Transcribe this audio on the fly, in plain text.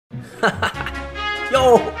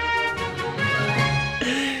Yo!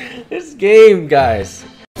 This game, guys.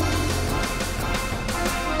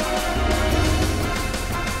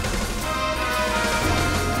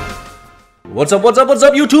 What's up,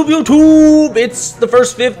 YouTube? It's the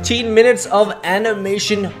first 15 minutes of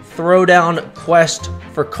Animation Throwdown Quest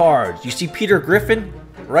for Cards. You see Peter Griffin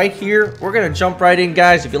right here? We're gonna jump right in,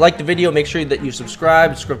 guys. If you like the video, make sure that you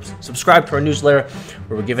subscribe to our newsletter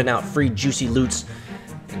where we're giving out free juicy loots,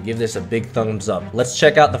 and give this a big thumbs up. Let's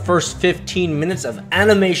check out the first 15 minutes of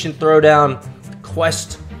Animation Throwdown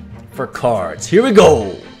Quest for Cards. Here we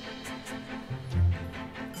go.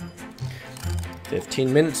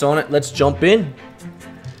 15 minutes on it. Let's jump in.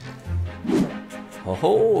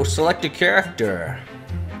 Oh, select a character.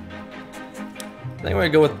 I think we're gonna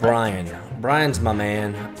go with Brian. Brian's my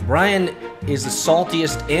man. Brian is the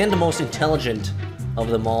saltiest and the most intelligent of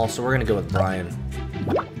them all, so we're gonna go with Brian.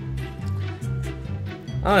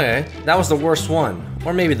 Okay, that was the worst one,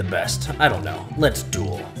 or maybe the best. I don't know. Let's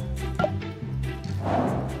duel.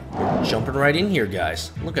 We're jumping right in here,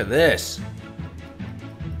 guys. Look at this.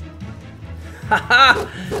 Haha!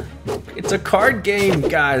 It's a card game,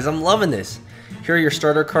 guys. I'm loving this. Here are your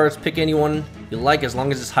starter cards. Pick anyone you like as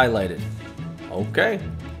long as it's highlighted. Okay.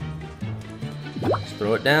 Let's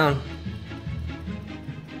throw it down.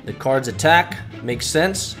 The cards attack. Makes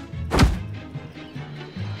sense.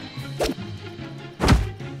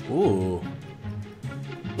 Ooh.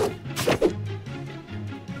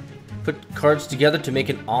 Put cards together to make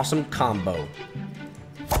an awesome combo.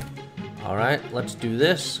 Alright, let's do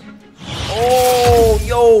this. Oh,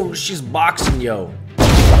 yo, she's boxing, yo.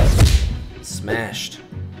 Smashed.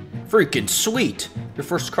 Freaking sweet. Your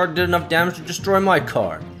first card did enough damage to destroy my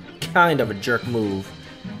card. Kind of a jerk move.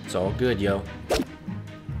 It's all good, yo.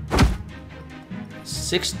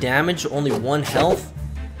 6 damage, only 1 health.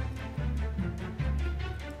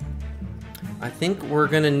 I think we're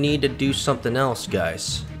gonna need to do something else,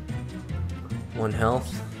 guys. 1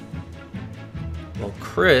 health. Well,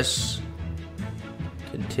 Chris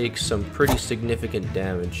can take some pretty significant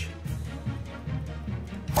damage.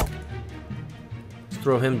 Let's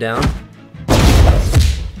throw him down.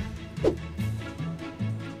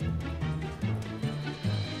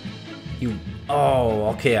 Oh,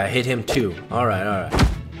 okay, I hit him too. Alright.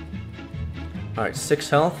 Alright, 6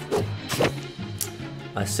 health.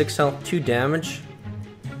 6 health, 2 damage.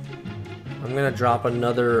 I'm gonna drop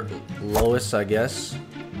another Lois, I guess.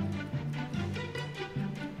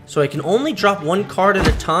 So I can only drop 1 card at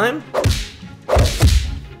a time?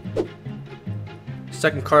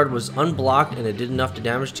 Second card was unblocked and it did enough to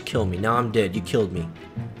damage to kill me. Now I'm dead. You killed me.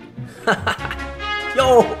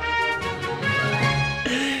 Yo!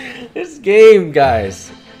 This game,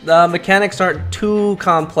 guys. The mechanics aren't too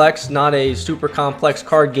complex. Not a super complex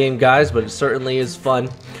card game, guys, but it certainly is fun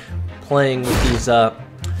playing with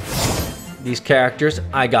these characters.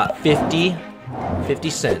 I got 50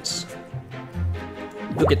 cents.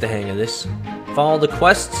 You'll get the hang of this. Follow the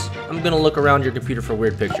quests. I'm gonna look around your computer for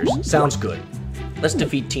weird pictures. Sounds good. Let's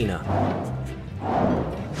defeat Tina.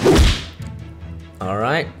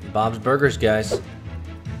 Alright, Bob's Burgers, guys.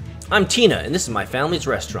 I'm Tina, and this is my family's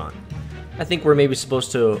restaurant. I think we're maybe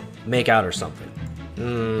supposed to make out or something.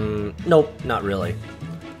 Nope, not really.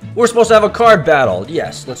 We're supposed to have a card battle.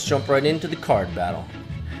 Yes, let's jump right into the card battle.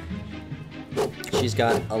 She's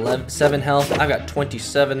got 7 health. I've got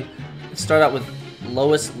 27. Let's start out with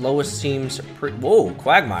Lois. Lois seems pretty... Whoa,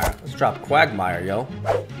 Quagmire. Let's drop Quagmire, yo.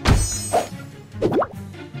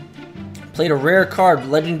 Played a rare card.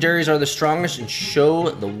 Legendaries are the strongest and show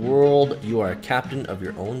the world you are a captain of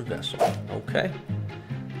your own vessel. Okay.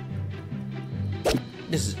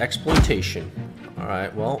 This is exploitation.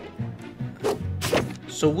 Alright, well.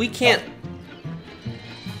 So we can't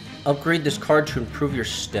upgrade this card to improve your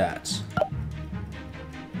stats.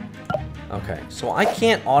 Okay, so I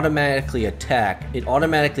can't automatically attack. It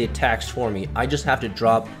automatically attacks for me. I just have to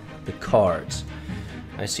drop the cards.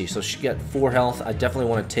 I see, so she got 4 health. I definitely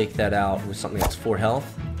want to take that out with something that's 4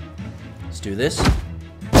 health. Let's do this.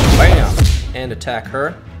 Bam! And attack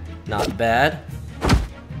her. Not bad.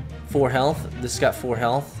 4 health. This got 4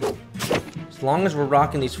 health. As long as we're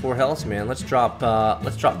rocking these 4 healths, man, let's drop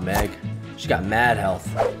Meg. She got mad health.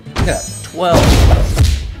 Look at that, 12.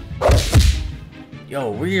 Yo,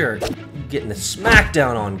 we are getting the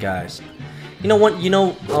smackdown on, guys. You know what?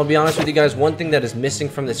 I'll be honest with you guys. One thing that is missing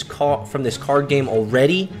from this card game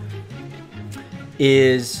already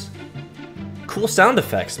is cool sound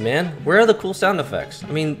effects, man. Where are the cool sound effects?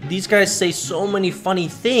 I mean, these guys say so many funny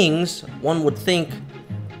things. One would think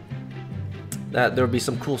that there would be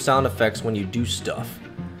some cool sound effects when you do stuff.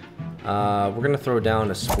 We're gonna throw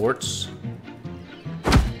down a sports.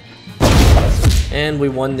 And we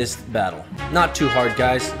won this battle. Not too hard,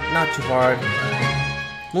 guys. Not too hard.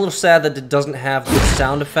 I'm a little sad that it doesn't have good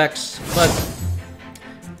sound effects, but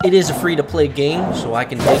it is a free-to-play game, so I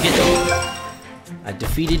can dig it. I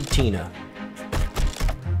defeated Tina.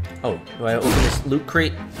 Oh, do I open this loot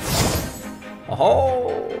crate?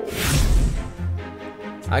 Oh!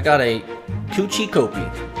 I got a Coochie Kopi.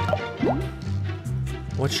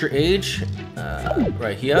 What's your age?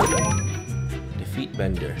 Right here. Defeat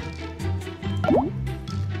Bender.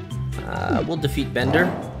 We'll defeat Bender.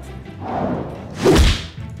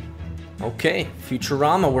 Okay,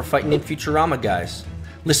 Futurama. We're fighting in Futurama, guys.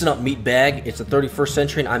 Listen up, meatbag. It's the 31st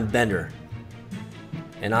century and I'm Bender.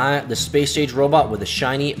 And the space-age robot with a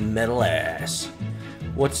shiny metal ass.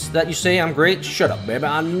 What's that you say? I'm great? Shut up, baby.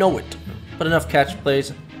 I know it. But enough catch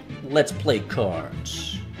plays. Let's play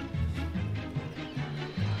cards.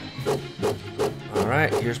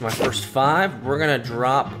 Alright, here's my first 5. We're gonna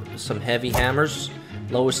drop some heavy hammers.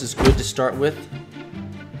 Lowest is good to start with.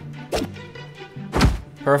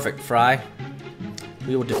 Perfect, Fry.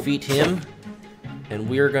 We will defeat him. And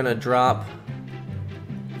we're gonna drop...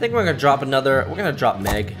 I think we're gonna drop another... We're gonna drop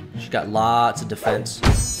Meg. She's got lots of defense.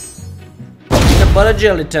 Peanut butter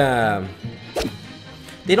jelly time.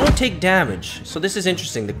 They don't take damage. So this is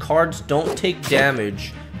interesting. The cards don't take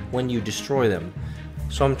damage when you destroy them.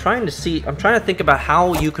 So I'm trying to think about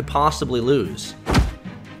how you could possibly lose.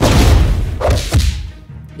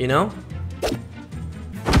 You know?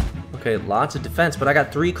 Okay, lots of defense, but I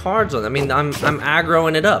got 3 cards on. I mean, I'm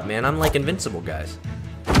aggroing it up, man. I'm like invincible, guys.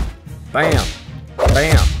 Bam,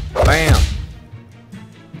 bam, bam.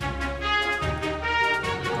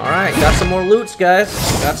 All right, got some more loots, guys.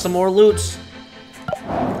 Got some more loots.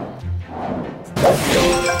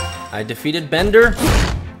 I defeated Bender.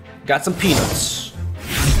 Got some peanuts.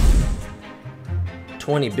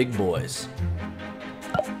 20 big boys.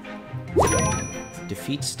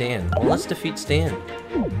 Defeat Stan. Well, let's defeat Stan.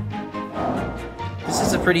 This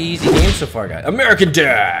is a pretty easy game so far, guys. American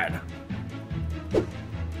Dad!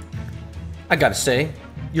 I gotta say,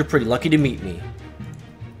 you're pretty lucky to meet me.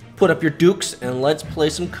 Put up your dukes and let's play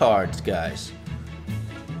some cards, guys.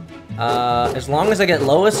 As long as I get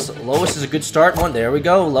Lois. Lois is a good start one. There we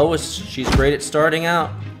go. Lois, she's great at starting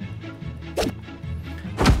out.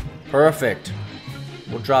 Perfect.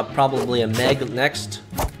 We'll drop probably a Meg next.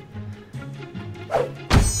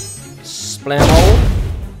 Splamo.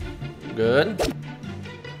 Good.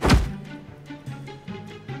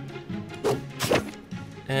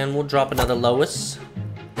 And we'll drop another Lois.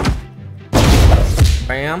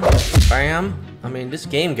 Bam. Bam. I mean, this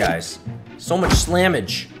game, guys. So much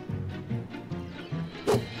slammage.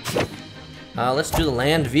 Let's do the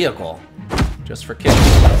land vehicle. Just for kicks.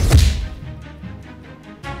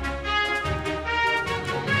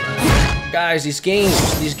 Guys, these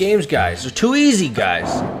games, guys, they're too easy, guys.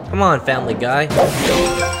 Come on, Family Guy.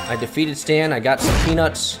 I defeated Stan. I got some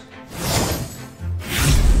peanuts.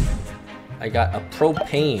 I got a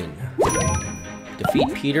propane.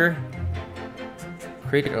 Defeat Peter.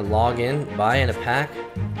 Create a login. Buy in a pack.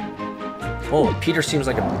 Oh, Peter seems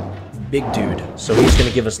like a big dude, so he's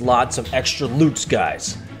gonna give us lots of extra loots,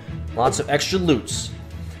 guys. Lots of extra loots.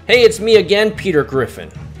 Hey, it's me again, Peter Griffin.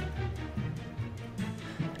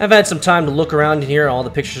 I've had some time to look around in here. All the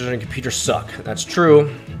pictures on the computer suck. That's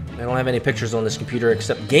true. I don't have any pictures on this computer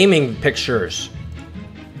except gaming pictures.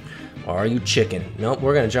 Are you chicken? Nope,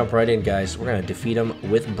 we're gonna jump right in, guys. We're gonna defeat him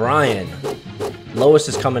with Brian. Lois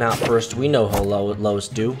is coming out first. We know how Lois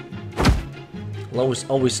do. Lois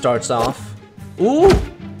always starts off. Ooh!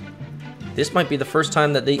 This might be the first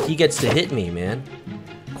time that he gets to hit me, man.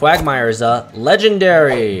 Quagmire is a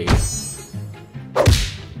legendary.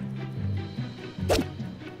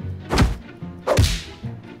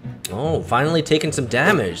 Oh, finally taking some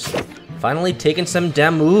damage. Finally taking some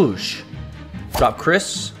damage. Drop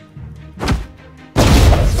Chris.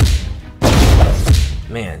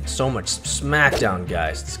 Man, so much smackdown,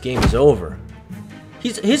 guys. This game is over.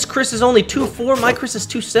 His Chris is only 2-4. My Chris is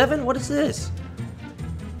 2-7. What is this?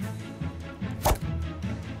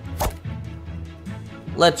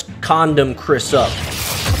 Let's condom Chris up.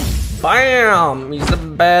 Bam! He's a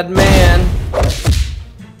bad man.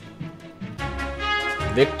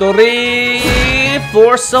 Victory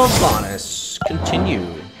for Sylvanas. Continue.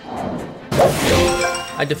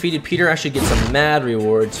 I defeated Peter. I should get some mad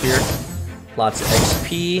rewards here. Lots of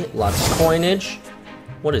XP, lots of coinage.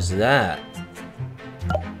 What is that?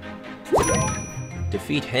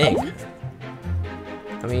 Defeat Hank.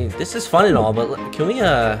 I mean, this is fun and all, but can we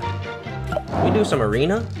do some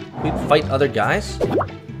arena? Can we fight other guys?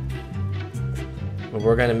 Or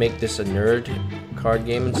we're gonna make this a nerd card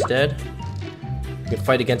game instead. You can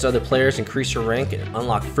fight against other players, increase your rank, and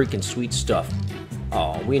unlock freaking sweet stuff.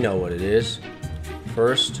 Oh, we know what it is.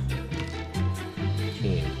 First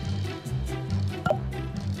team.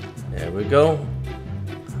 There we go.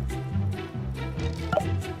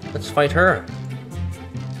 Let's fight her.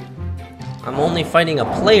 I'm only fighting a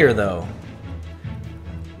player, though.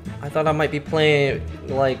 I thought I might be playing,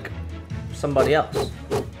 like, somebody else.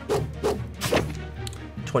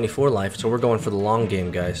 24 life, so we're going for the long game,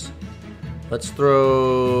 guys. Let's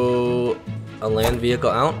throw a land vehicle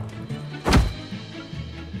out.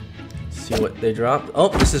 See what they drop. Oh,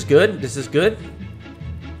 this is good. This is good.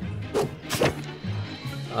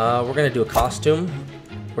 We're gonna do a costume.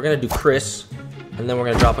 We're gonna do Chris, and then we're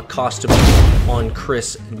gonna drop a costume on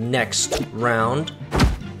Chris next round.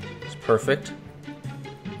 It's perfect.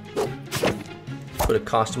 Put a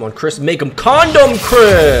costume on Chris. Make him Condom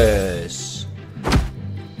Chris.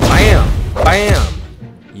 Bam, bam.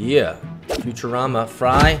 Yeah. Futurama,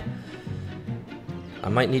 Fry. I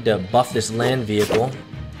might need to buff this land vehicle.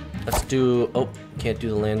 Let's do... Oh, can't do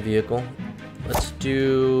the land vehicle. Let's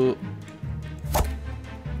do...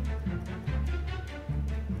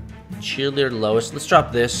 Cheerleader Lois. Let's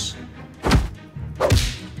drop this.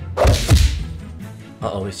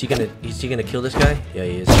 Uh-oh, is he gonna kill this guy? Yeah,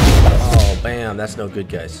 he is. Oh, bam, that's no good,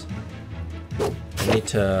 guys. I need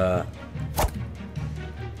to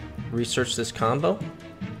research this combo.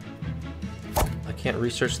 I can't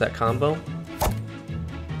research that combo.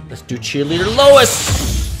 Let's do Cheerleader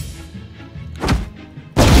Lois!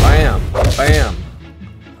 Bam, bam.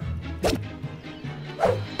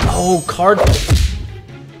 Oh, card...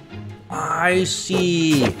 I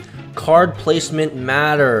see. Card placement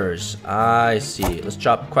matters. I see. Let's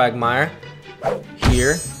drop Quagmire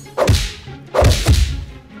here.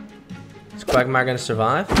 Is Quagmire gonna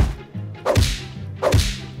survive?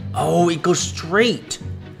 Oh, it goes straight.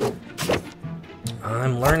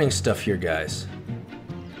 I'm learning stuff here, guys.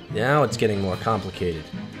 Now it's getting more complicated.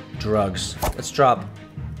 Drugs. Let's drop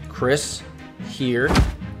Chris here.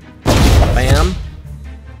 Bam.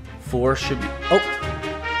 4 should be... Oh!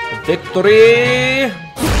 Victory!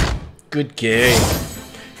 Good game.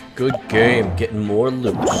 Good game. Getting more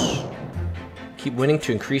loot. Keep winning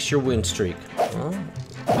to increase your win streak. Oh,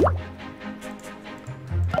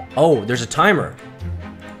 oh, there's a timer.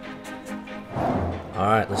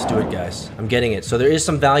 Alright, let's do it, guys. I'm getting it. So there is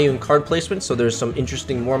some value in card placement, so there's some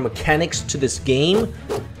interesting more mechanics to this game.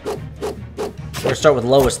 We're gonna start with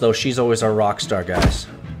Lois, though. She's always our rock star, guys.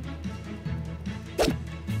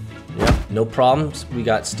 Yep, no problems. We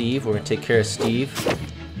got Steve. We're gonna take care of Steve.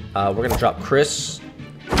 We're gonna drop Chris.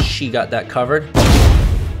 She got that covered.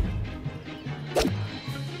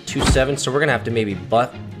 2-7, so we're gonna have to maybe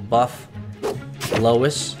buff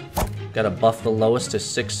Lois. Gotta buff the Lois to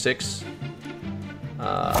 6-6.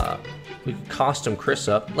 We can costume Chris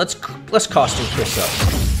up. Let's costume Chris up.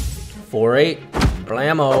 4-8.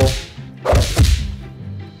 Blammo.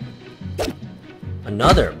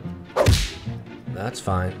 Another. That's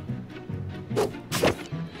fine.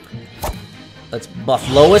 Let's buff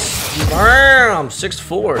Lois. Bam!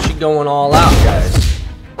 6-4. She going all out, guys.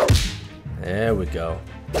 There we go.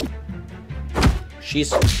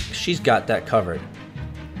 She's got that covered.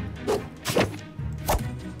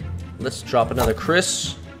 Let's drop another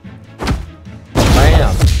Chris.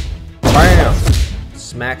 Bam! Bam!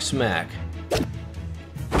 Smack, smack.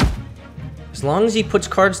 As long as he puts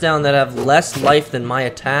cards down that have less life than my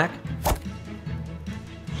attack.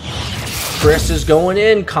 Chris is going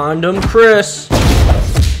in. Condom Chris.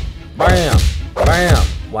 Bam! Bam!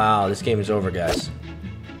 Wow, this game is over, guys.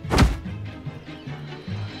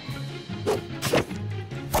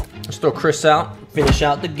 Let's throw Chris out. Finish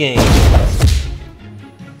out the game.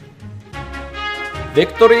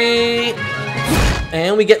 Victory!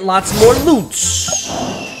 And we get lots more loots.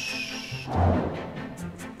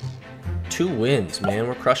 2 wins, man.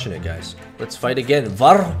 We're crushing it, guys. Let's fight again.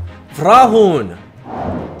 Vrahun.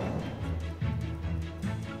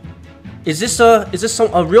 Is this a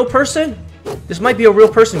real person? This might be a real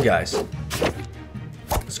person, guys.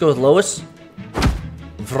 Let's go with Lois.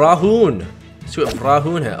 Vrahun. Let's see what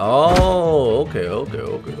Vrahun had. Oh, okay.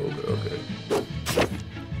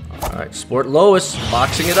 Alright, Sport Lois,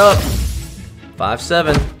 boxing it up.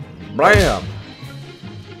 5-7. Bam!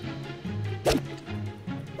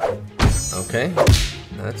 Okay,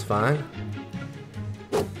 that's fine.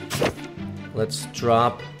 Let's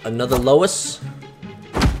drop another Lois.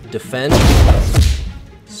 Defend.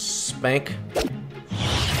 Spank.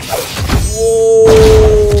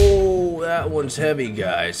 Whoa! That one's heavy,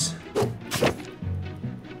 guys.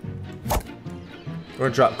 We're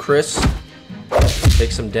gonna drop Chris.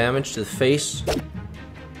 Take some damage to the face.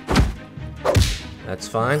 That's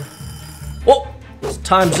fine. Oh,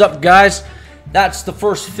 time's up, guys. That's the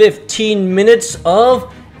first 15 minutes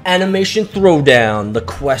of Animation Throwdown, the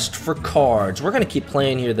quest for cards. We're gonna keep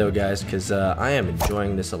playing here though, guys, because I am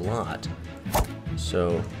enjoying this a lot.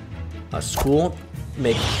 So, school,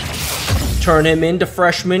 turn him into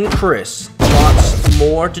freshman Chris. Lots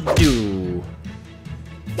more to do.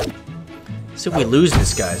 See if we lose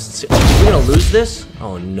this, guys. Are we gonna lose this?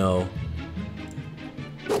 Oh no.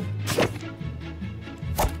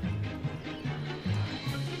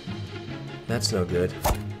 That's no good.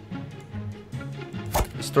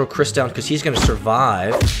 Let's throw Chris down because he's going to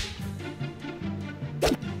survive.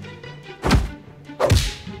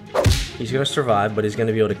 He's going to survive, but he's going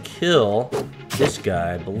to be able to kill this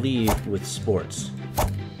guy, I believe, with sports.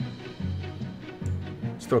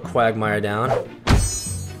 Let's throw Quagmire down.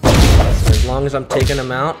 As long as I'm taking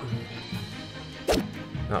him out.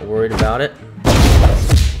 Not worried about it.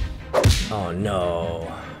 Oh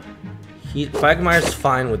no. Quagmire's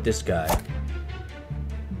fine with this guy.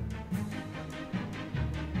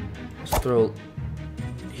 Let's throw...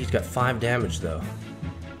 He's got 5 damage though.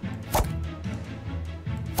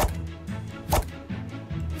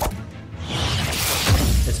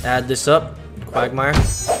 Let's add this up. Quagmire.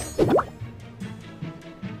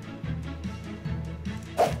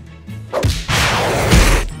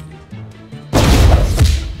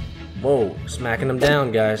 Whoa, smacking him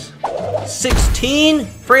down, guys. 16?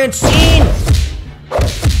 Francine!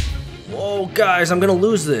 Whoa, guys, I'm gonna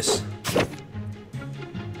lose this.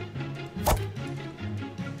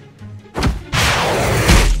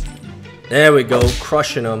 There we go,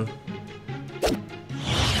 crushing him.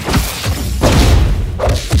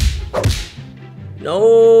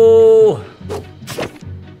 No!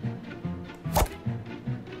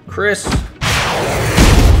 Chris.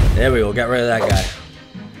 There we go, got rid of that guy.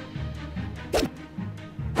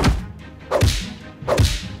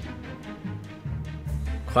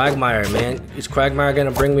 Quagmire, man. Is Quagmire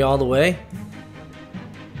gonna bring me all the way?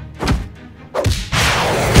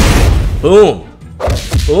 Boom!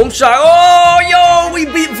 Boom shot! Oh, yo! We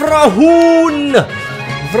beat Vrahoon!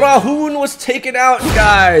 Vrahoon was taken out,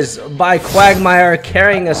 guys, by Quagmire,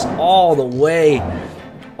 carrying us all the way.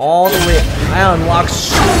 All the way. I unlocked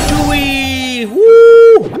Stewie!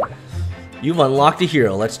 Woo! You've unlocked a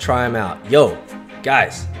hero. Let's try him out. Yo,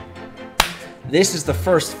 guys. This is the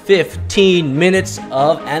first 15 minutes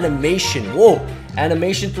of animation. Whoa!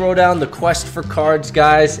 Animation Throwdown, the quest for cards,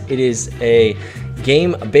 guys. It is a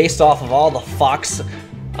game based off of all the Fox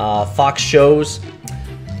shows.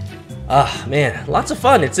 Man, lots of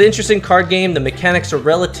fun. It's an interesting card game. The mechanics are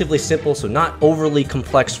relatively simple, so not overly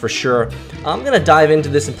complex for sure. I'm gonna dive into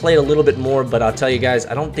this and play it a little bit more, but I'll tell you guys,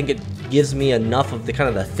 I don't think it gives me enough of the kind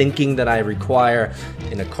of the thinking that I require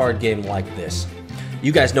in a card game like this.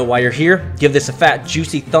 You guys know why you're here. Give this a fat,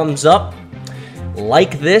 juicy thumbs up.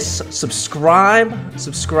 Like this. Subscribe.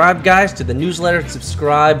 Subscribe, guys, to the newsletter.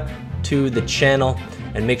 Subscribe to the channel.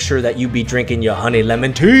 And make sure that you be drinking your honey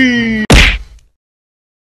lemon tea.